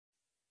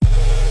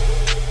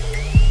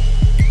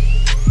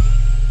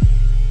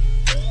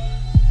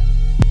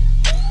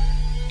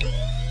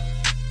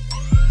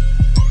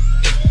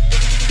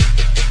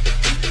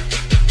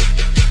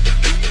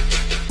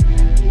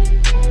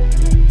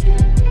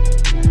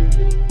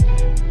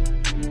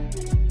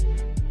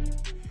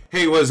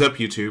Hey, what's up,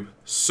 YouTube?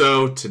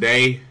 So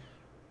today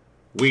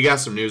we got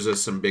some news of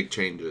some big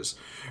changes.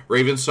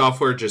 Raven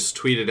Software just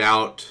tweeted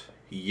out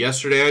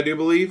yesterday, I do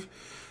believe,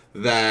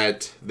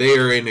 that they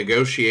are in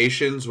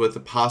negotiations with a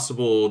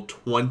possible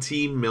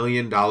 $20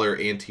 million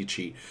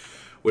anti-cheat.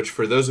 Which,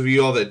 for those of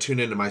you all that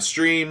tune into my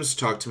streams,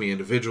 talk to me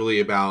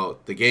individually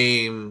about the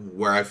game,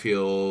 where I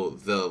feel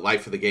the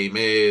life of the game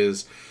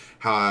is,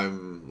 how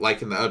I'm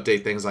liking the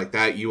update, things like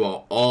that, you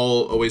all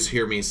always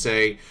hear me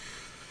say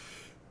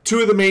two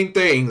of the main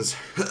things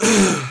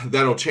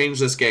that'll change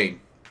this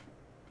game.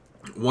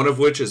 One of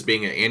which is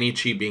being an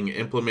anti-cheat being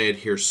implemented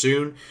here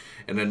soon,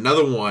 and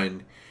another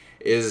one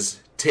is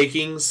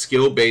taking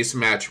skill-based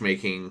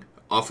matchmaking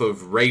off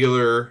of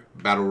regular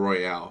Battle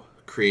Royale,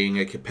 creating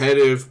a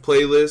competitive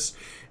playlist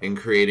and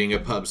creating a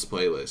pubs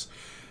playlist.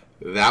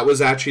 That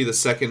was actually the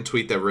second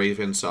tweet that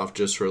ravensoft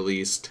just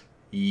released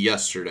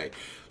yesterday.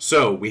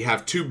 So we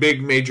have two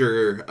big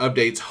major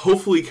updates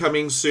hopefully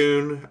coming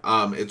soon.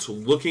 It's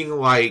looking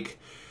like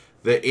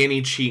the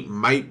anti-cheat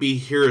might be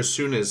here as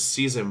soon as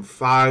Season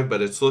 5,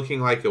 but it's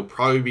looking like it'll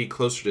probably be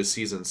closer to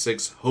Season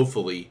 6,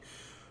 hopefully.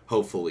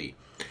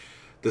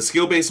 The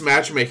skill-based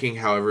matchmaking,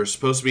 however, is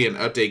supposed to be an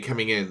update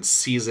coming in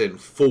Season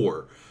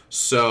 4.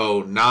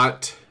 So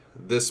not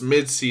this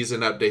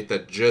mid-season update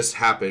that just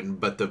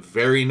happened, but the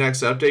very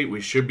next update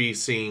we should be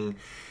seeing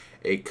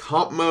a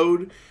comp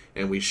mode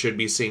and we should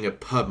be seeing a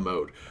pub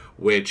mode.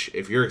 Which,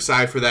 if you're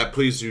excited for that,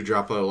 please do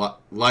drop a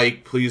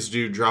like. Please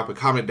do drop a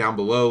comment down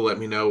below. Let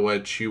me know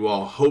what you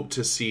all hope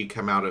to see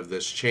come out of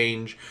this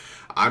change.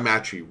 I'm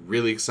actually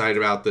really excited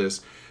about this.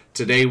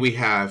 Today we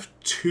have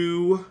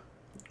two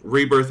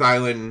Rebirth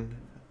Island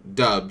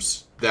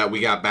dubs that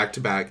we got back to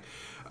back.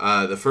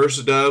 The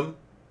first dub,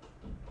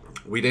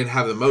 we didn't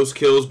have the most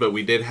kills, but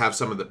we did have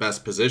some of the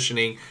best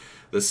positioning.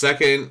 The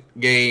second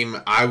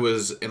game, I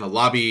was in a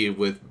lobby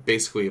with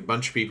basically a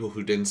bunch of people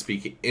who didn't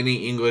speak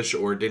any English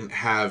or didn't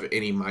have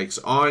any mics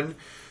on.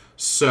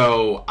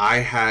 So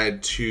I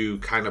had to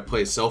kind of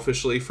play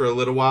selfishly for a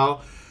little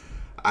while.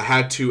 I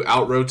had to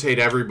out-rotate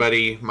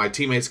everybody. My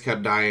teammates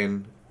kept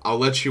dying. I'll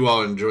let you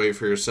all enjoy it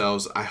for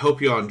yourselves. I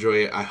hope you all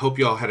enjoy it. I hope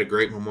you all had a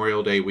great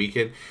Memorial Day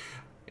weekend.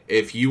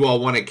 If you all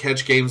want to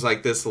catch games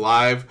like this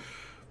live,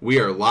 we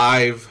are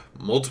live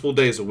multiple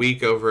days a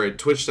week over at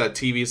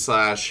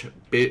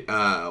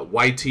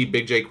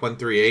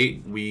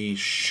twitch.tv/YTBigJake138. We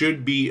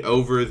should be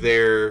over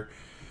there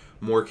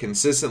more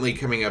consistently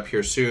coming up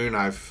here soon.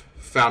 I've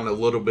found a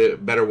little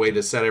bit better way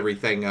to set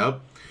everything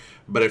up.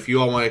 But if you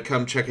all want to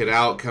come check it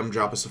out, come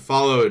drop us a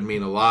follow. It'd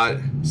mean a lot.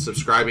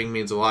 Subscribing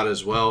means a lot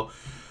as well.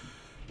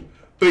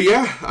 But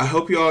yeah, I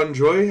hope you all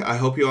enjoy. I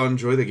hope you all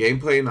enjoy the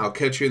gameplay, and I'll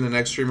catch you in the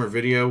next stream or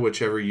video,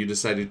 whichever you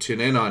decide to tune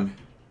in on.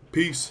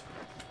 Peace.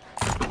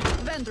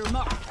 Vendor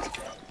marked.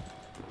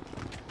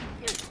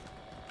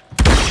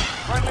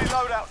 Friendly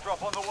loadout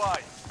drop on the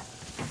way.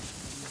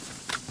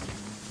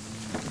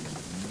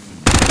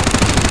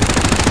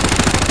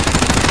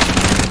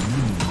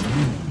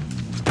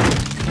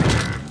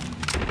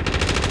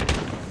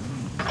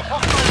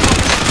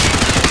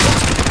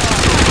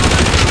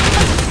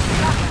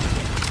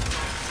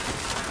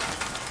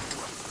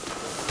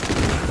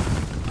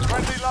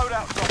 Friendly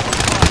loadout drop on the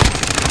way.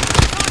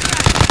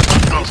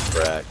 These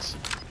cracks.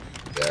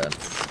 Yeah.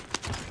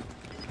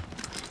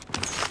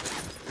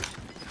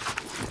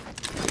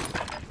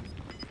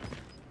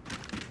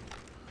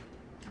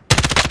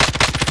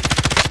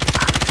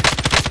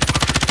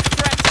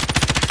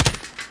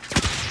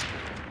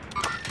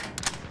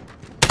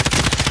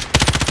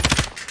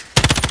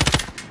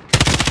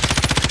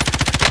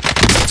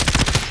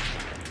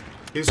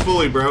 He's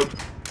fully broke.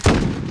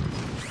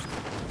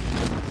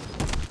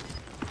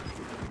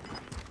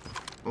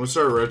 I'm gonna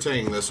start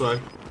rotating this way.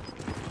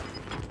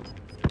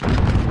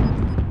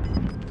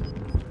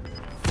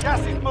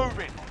 Gas is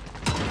moving.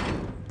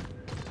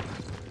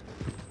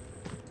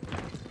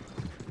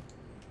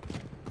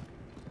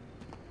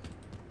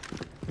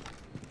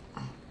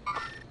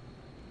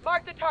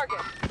 Mark the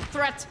target.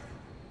 Threat.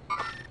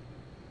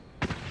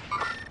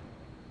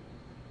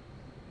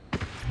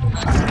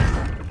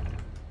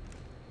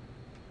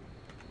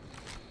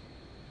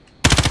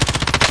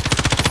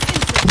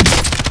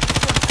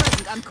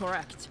 I'm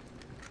correct.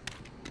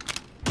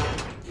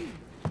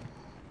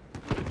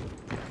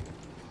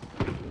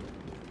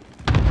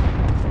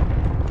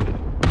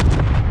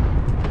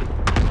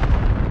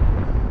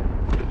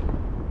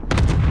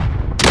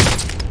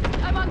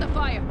 I'm on the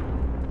fire.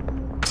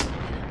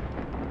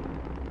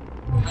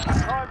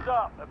 Time's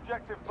up.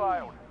 Objective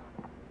failed.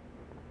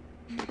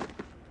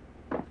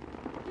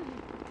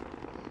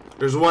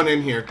 There's one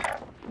in here.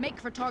 Make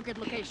for target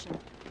location.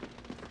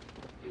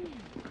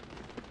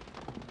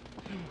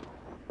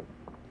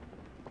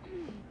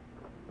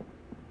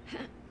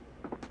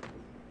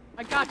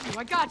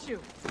 I got you.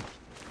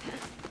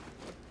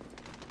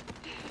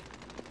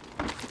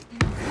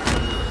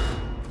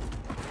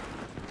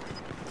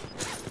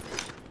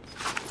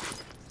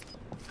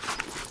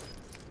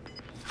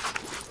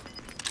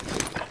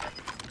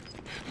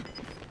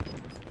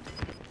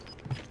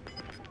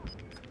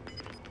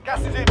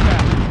 Gas is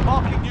inbound.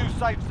 Marking new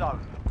safe zone.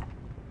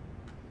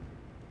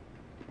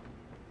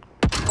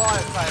 fire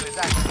sale is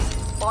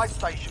active. Buy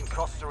station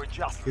costs are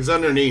adjusted. He's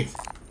underneath.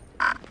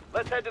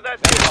 Let's head to that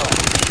vehicle.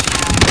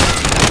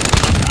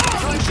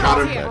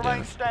 Got him. Here.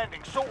 Remain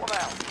standing. Sort them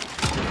out.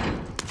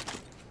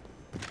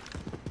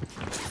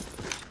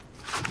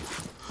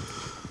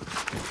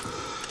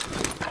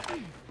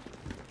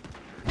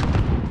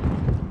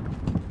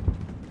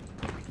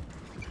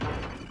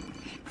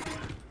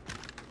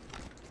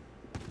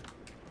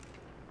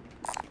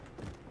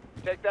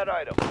 Take that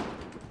item.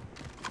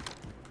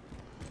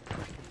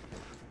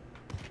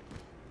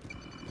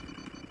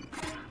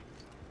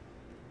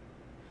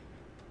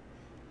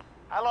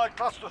 Allied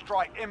cluster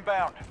strike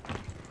inbound.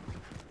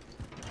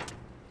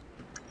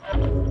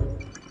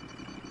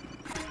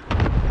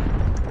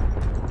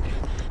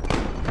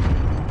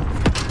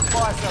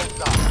 Fire cells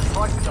done.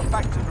 Prices are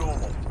back to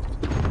normal.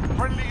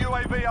 Friendly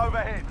UAV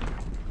overhead.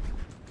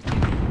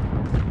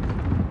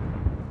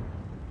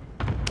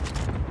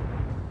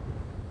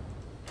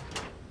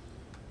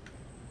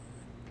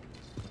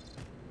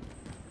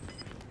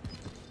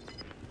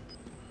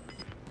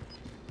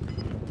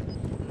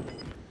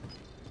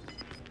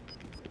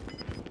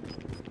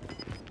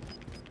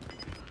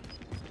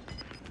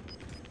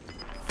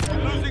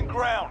 Losing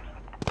ground.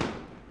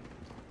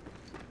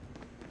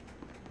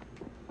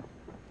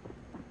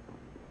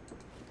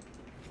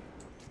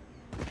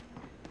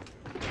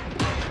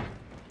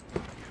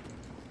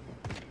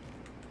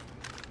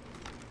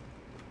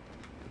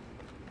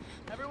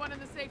 Everyone in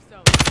the safe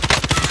zone.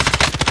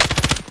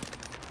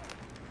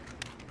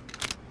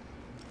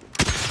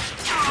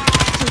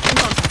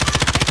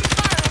 Taking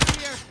fire over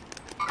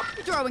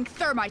here. Throwing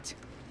thermite.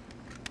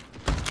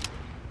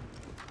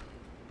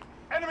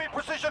 Enemy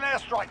precision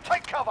airstrike.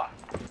 Take cover.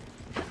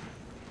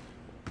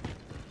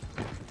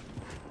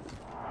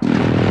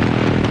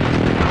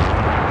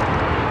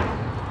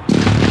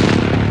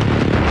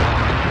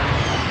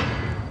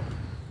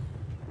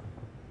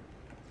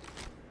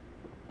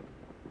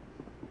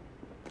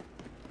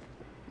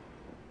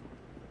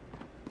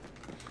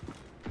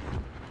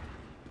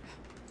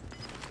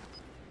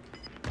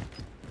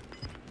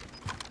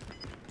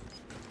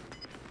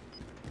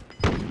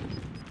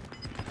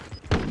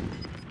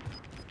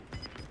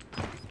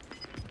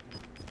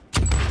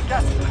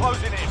 Gas is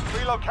closing in.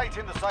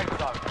 Relocating the safe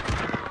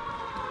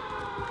zone.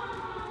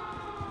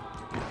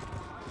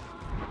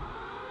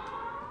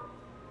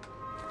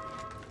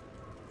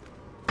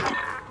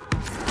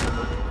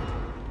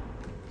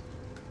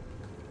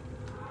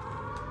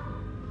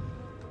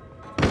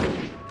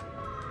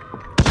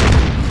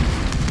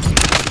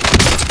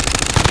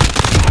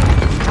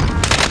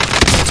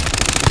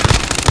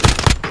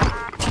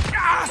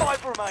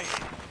 Five remaining.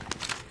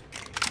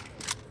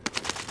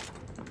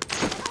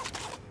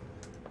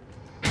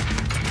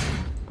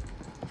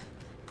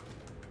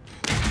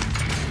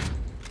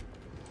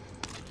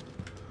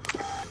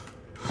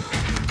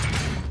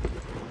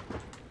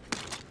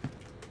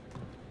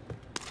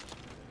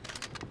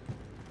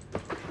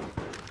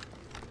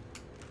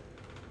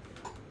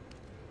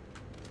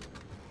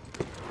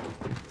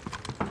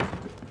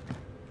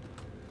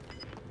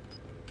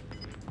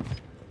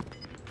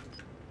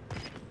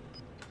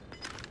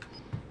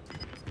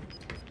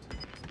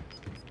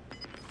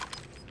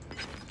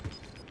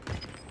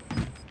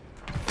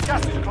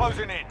 Gas is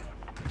closing in.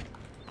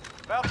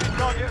 Bounty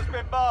target has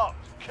been marked.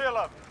 Kill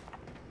him.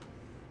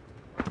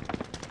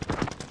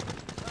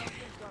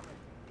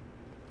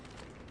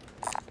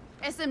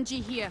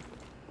 SMG here.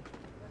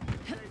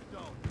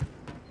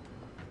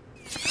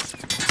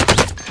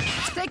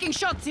 Taking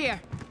shots here.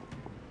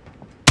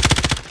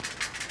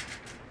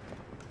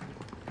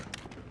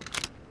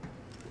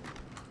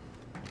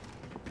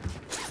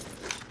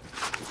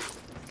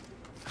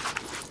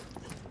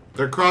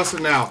 They're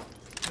crossing now.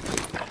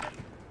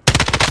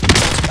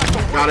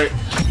 Got it.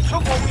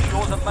 Took what was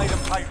yours and made them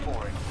pay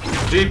for it.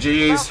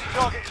 GG's. Bounty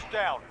target is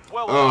down.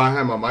 Well Oh, I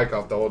had my mic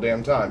off the whole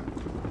damn time.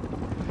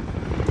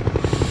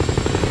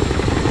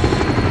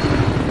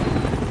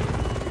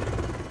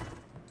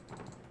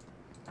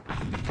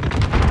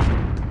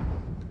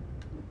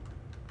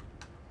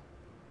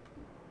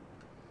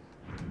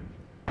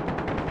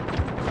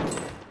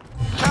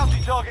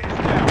 Bounty target is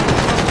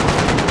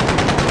down.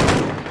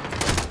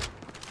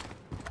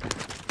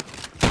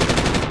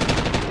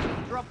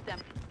 Drop them.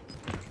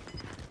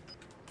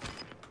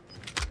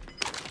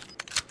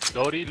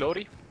 Lodi,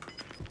 Lodi.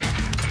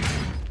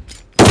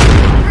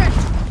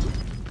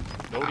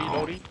 Lodi,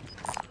 Lodi.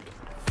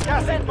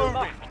 Gas is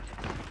moving.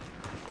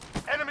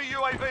 Enemy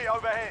UAV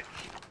overhead.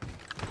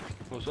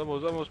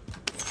 Vamos, vamos.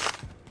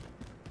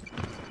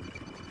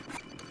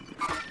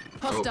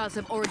 Hostiles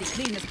have already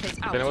cleaned this place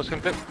out. Tenemos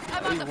gente.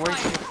 I'm on the Ay, güey,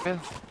 fire. qué pedo.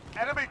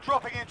 Enemy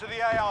dropping into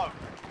the AO.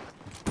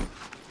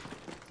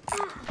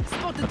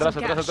 Spotted Atrás,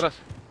 some atrás, cash. atrás.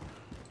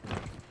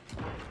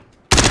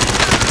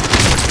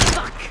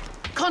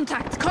 Fuck!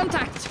 Contact!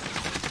 Contact!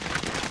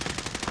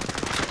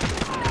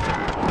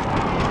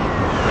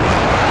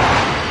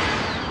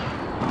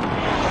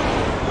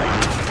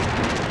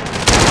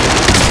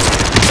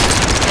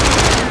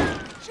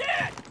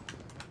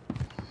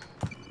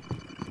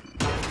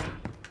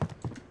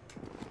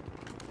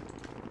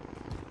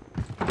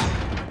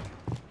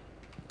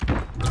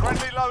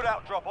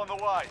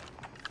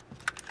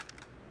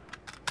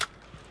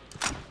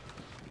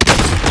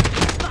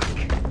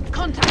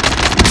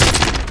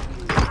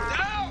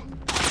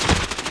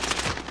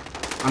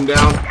 I'm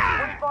down.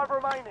 25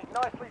 remaining.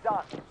 Nicely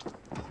done.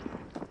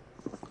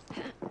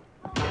 Remaining.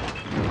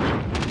 Nicely done.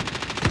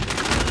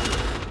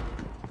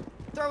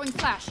 Throwing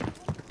flash.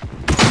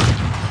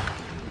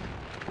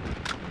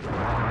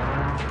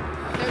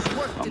 There's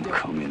work to do.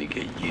 Coming to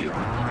get you.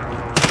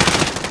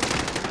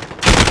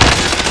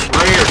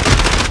 Right here.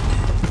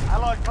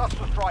 Allied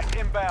cluster strike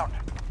inbound.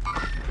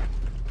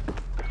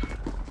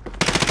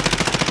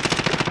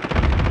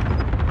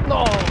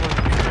 No.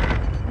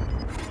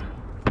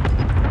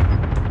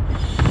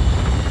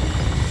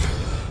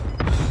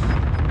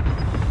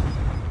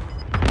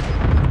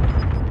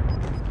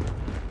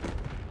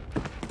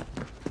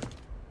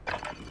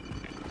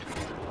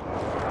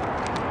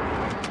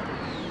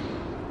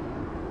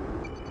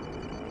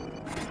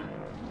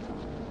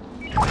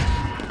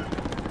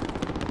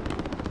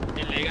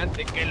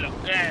 Elegante que lo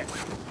que.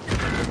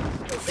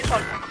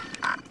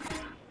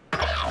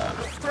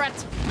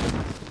 Threat.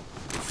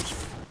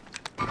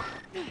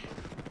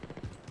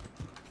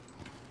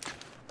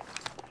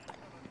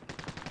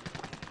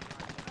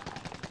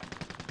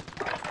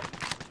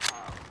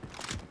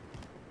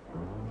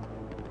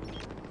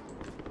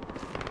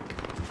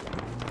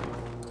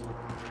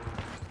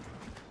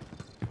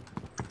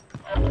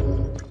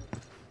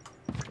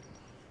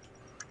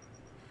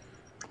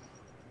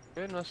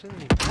 No hacen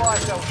ni. Fire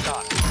cell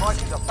shut.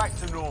 Prices are back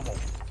to normal.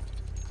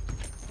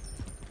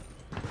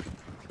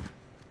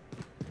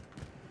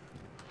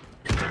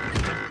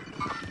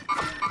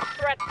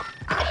 Threat.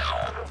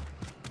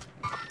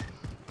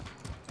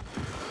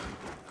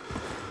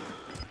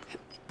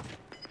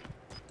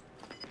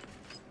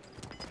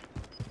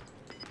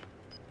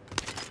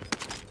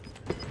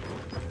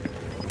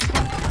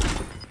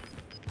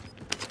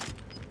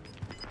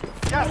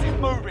 Gas is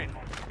moving.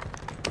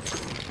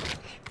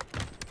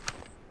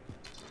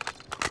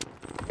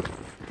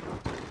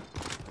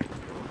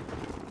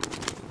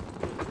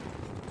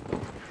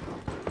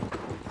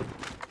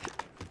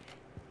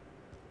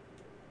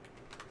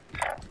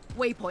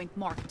 Waypoint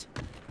marked.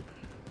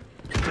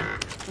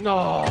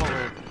 No.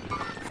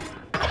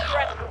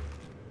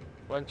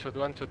 One shot,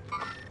 one shot.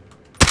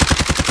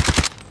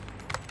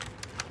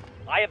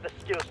 I have the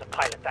skills to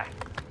pilot that.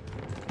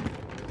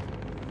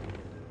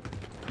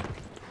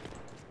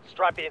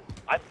 Strap in.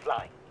 I'm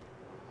flying.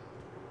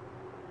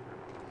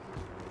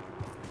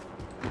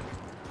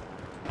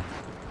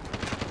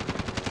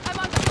 I'm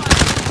on the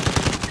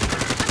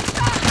fire.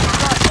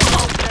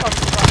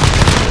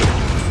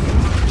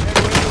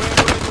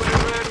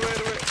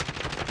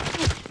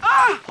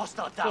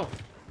 Hostile down.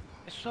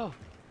 Eso.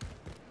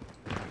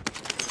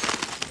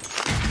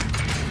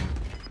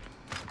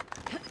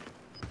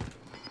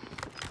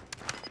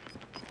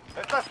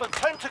 There's less than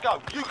 10 to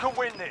go. You can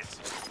win this.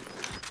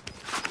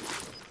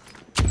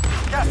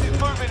 Gas is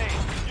moving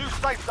in. New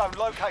safe zone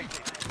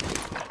located.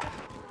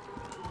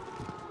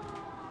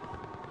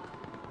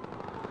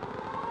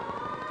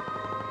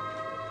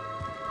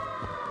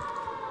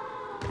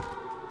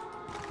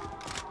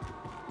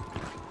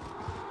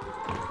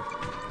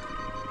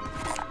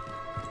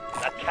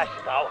 That cash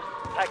is ours.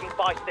 Tagging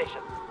buy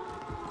station.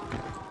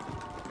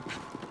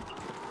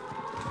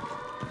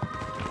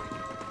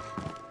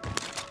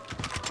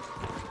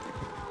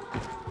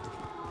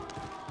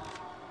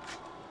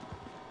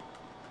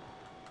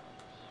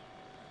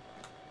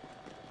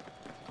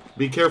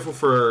 Be careful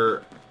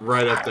for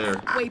right up there.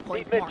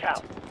 Waypoint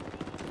marked.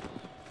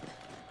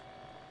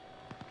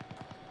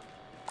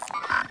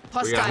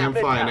 We got him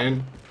flying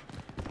in.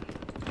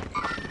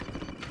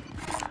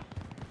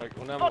 Like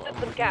una Spotted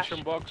some cash.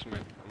 ammunition box, man.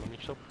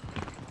 Ammunition.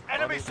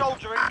 Enemy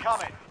soldier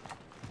incoming.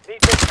 Need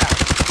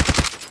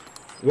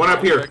One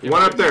up here.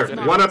 One up there.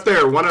 One up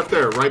there. One up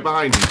there. Right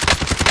behind you.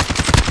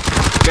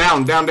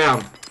 Down, down,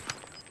 down.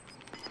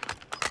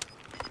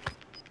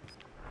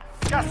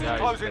 Gas is Yeah,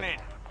 closing yeah.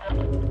 in.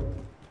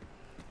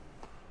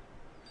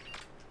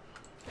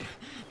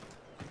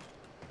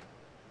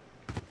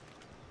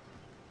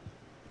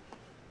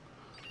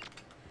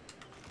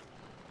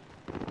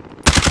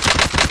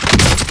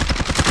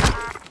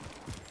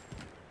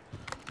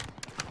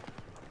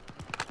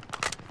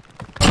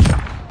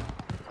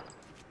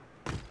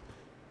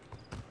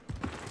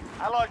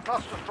 Allied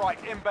cluster strike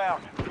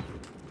inbound.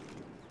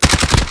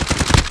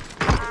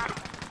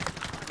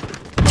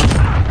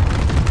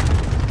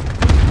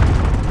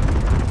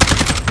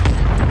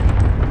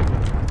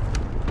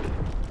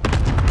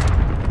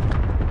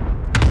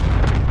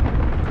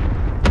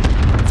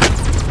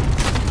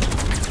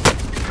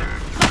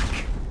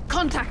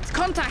 Contact!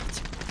 Contact!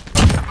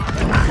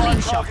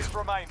 Five targets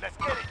remain. Let's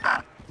get it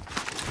done.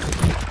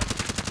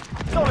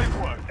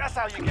 Solid work. That's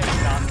how you get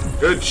it done.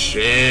 Good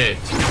shit.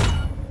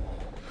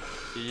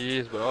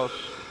 Jeez, bros.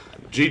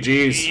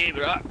 GG's. Sí,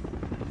 bro.